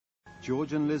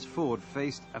George and Liz Ford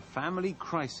faced a family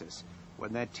crisis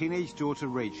when their teenage daughter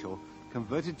Rachel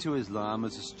converted to Islam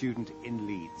as a student in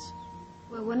Leeds.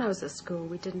 Well, when I was at school,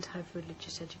 we didn't have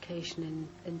religious education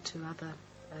into other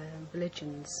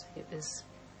religions. It was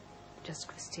just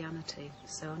Christianity.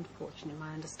 So unfortunately,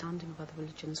 my understanding of other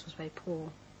religions was very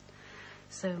poor.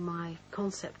 So my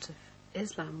concept of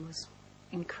Islam was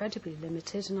incredibly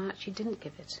limited, and I actually didn't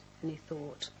give it any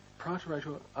thought. Prior to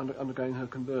Rachel undergoing her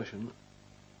conversion,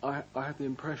 I had the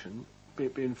impression,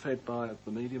 being fed by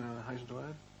the media, I hasten to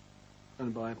add,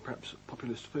 and by perhaps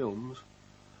populist films,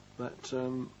 that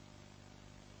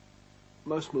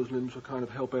most Muslims were kind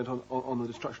of hell-bent on the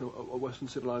destruction of Western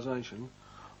civilization.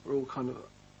 We're all kind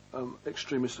of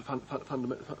extremist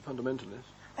fundamentalists.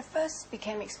 I first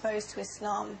became exposed to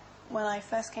Islam when I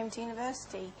first came to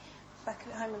university. Back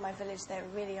at home in my village, there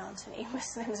really aren't any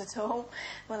Muslims at all.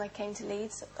 When I came to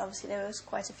Leeds, obviously there was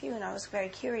quite a few, and I was very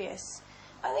curious.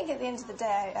 I think at the end of the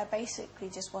day, I basically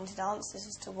just wanted answers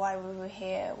as to why we were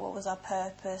here, what was our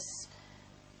purpose.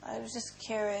 I was just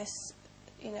curious,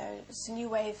 you know, it's a new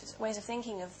ways of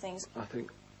thinking of things. I think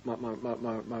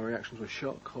my reactions were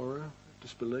shock, horror,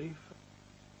 disbelief.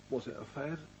 Was it a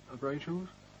fad of Rachel's?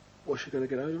 Was she going to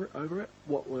get over it?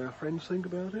 What will our friends think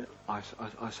about it? I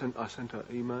sent her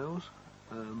emails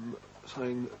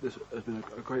saying this has been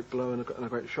a great blow and a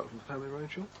great shock to the family,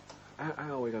 Rachel.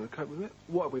 How are we going to cope with it?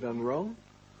 What have we done wrong?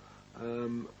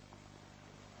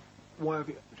 Why have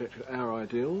we rejected our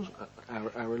ideals,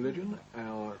 our religion,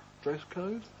 our dress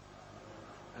code,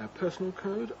 our personal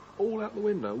code, all out the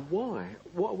window? Why?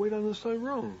 What have we done that's so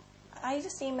wrong? I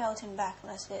just emailed him back and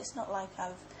I said, it's not like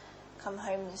I've come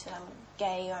home and said I'm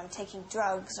gay or I'm taking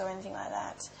drugs or anything like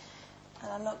that.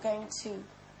 And I'm not going to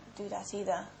do that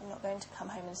either. I'm not going to come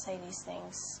home and say these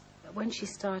things. When she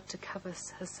started to cover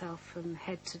herself from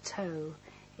head to toe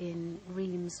in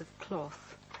reams of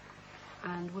cloth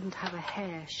and wouldn't have her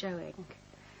hair showing,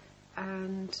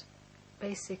 and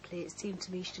basically it seemed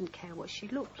to me she didn't care what she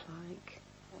looked like.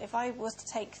 If I was to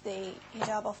take the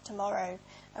hijab off tomorrow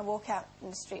and walk out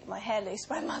in the street with my hair loose,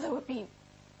 my mother would be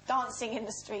dancing in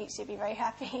the street. She'd be very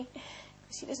happy.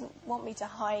 She doesn't want me to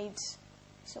hide.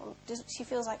 She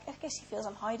feels like, I guess she feels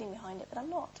I'm hiding behind it, but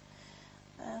I'm not.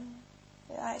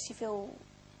 I actually feel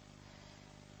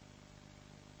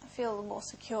more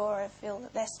secure. I feel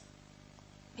that less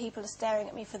people are staring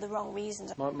at me for the wrong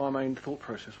reasons. My main thought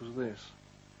process was this: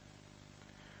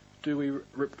 do we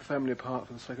rip the family apart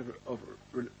for the sake of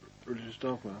religious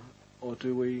dogma, or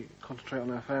do we concentrate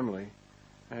on our family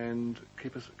and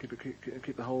keep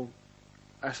the whole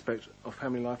aspect of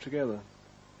family life together?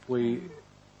 We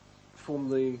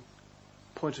formed the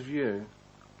point of view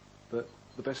that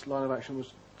the best line of action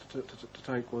was to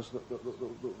take was that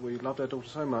we loved our daughter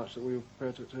so much that we were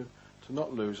prepared to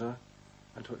not lose her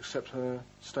and to accept her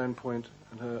standpoint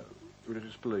and her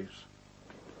religious beliefs.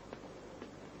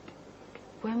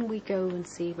 When we go and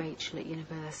see Rachel at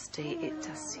university, it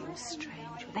does seem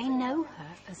strange. They know her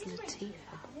as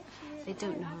Latifah. They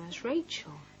don't know her as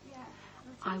Rachel.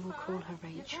 I will call her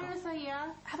Rachel.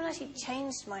 I haven't actually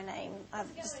changed my name.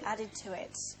 I've just added to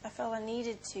it. I felt I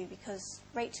needed to because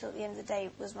Rachel, at the end of the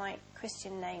day, was my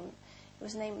Christian name. It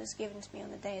was a name that was given to me on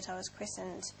the day that I was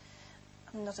christened.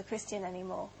 I'm not a Christian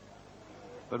anymore.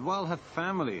 But while her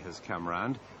family has come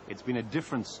round, it's been a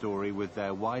different story with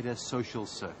their wider social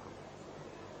circle.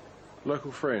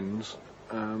 Local friends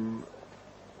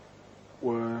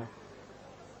were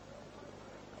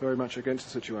very much against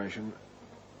the situation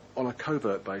on a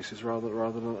covert basis rather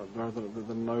than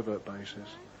an overt basis,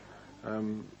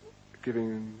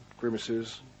 giving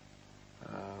grimaces,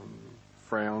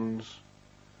 frowns,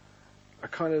 a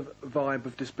kind of vibe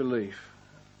of disbelief.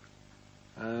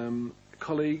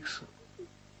 Colleagues,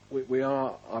 we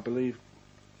are, I believe,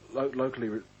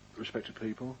 locally respected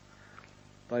people.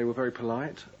 They were very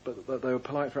polite, but they were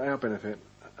polite for our benefit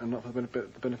and not for the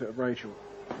benefit of Rachel.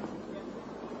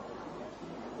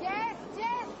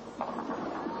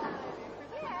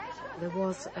 There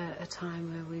was a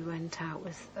time where we went out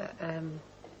with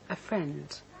a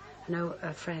friend. I know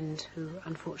a friend who,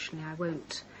 unfortunately, I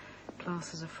won't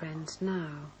class as a friend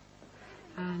now.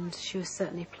 And she was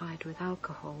certainly plied with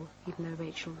alcohol, even though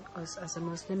Rachel, as a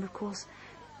Muslim, of course,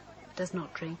 does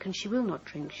not drink, and she will not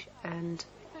drink. And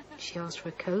she asked for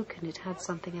a Coke, and it had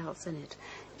something else in it.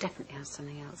 Definitely has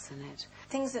something else in it.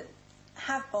 Things that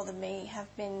have bothered me have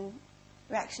been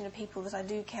reaction to people that I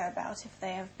do care about if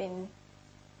they have been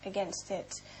against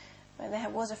it. There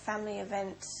was a family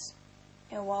event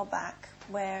a while back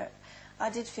where I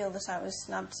did feel that I was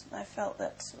snubbed. I felt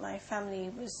that my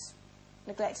family was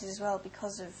neglected as well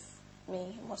because of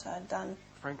me and what I had done.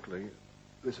 Frankly,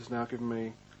 this has now given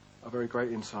me a very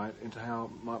great insight into how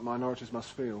minorities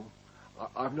must feel.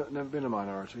 I've never been a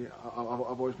minority. I've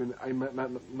always been a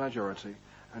majority,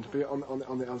 and to be on the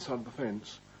other side of the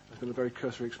fence has been a very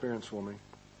cursory experience for me.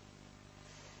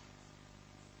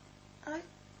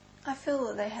 I feel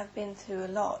that they have been through a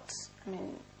lot. I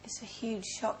mean, it's a huge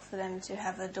shock for them to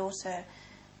have a daughter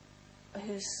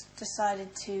who's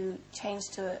decided to change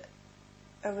to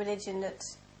a religion that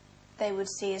they would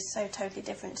see as so totally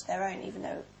different to their own, even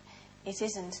though it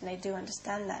isn't, and they do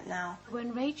understand that now.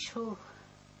 When Rachel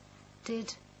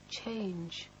did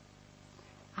change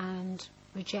and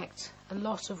reject a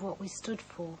lot of what we stood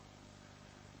for,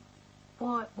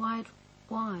 why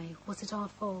was it our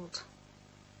fault?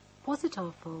 Was it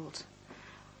our fault?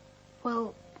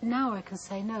 Well, now I can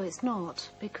say no, it's not,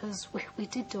 because we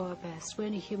did do our best. We're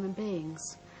only human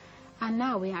beings. And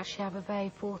now we actually have a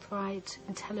very forthright,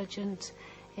 intelligent,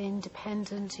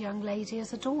 independent young lady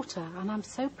as a daughter, and I'm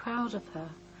so proud of her.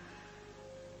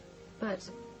 But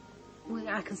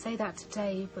I can say that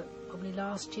today, but probably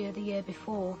last year, the year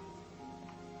before,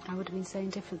 I would have been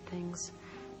saying different things.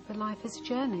 But life is a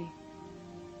journey.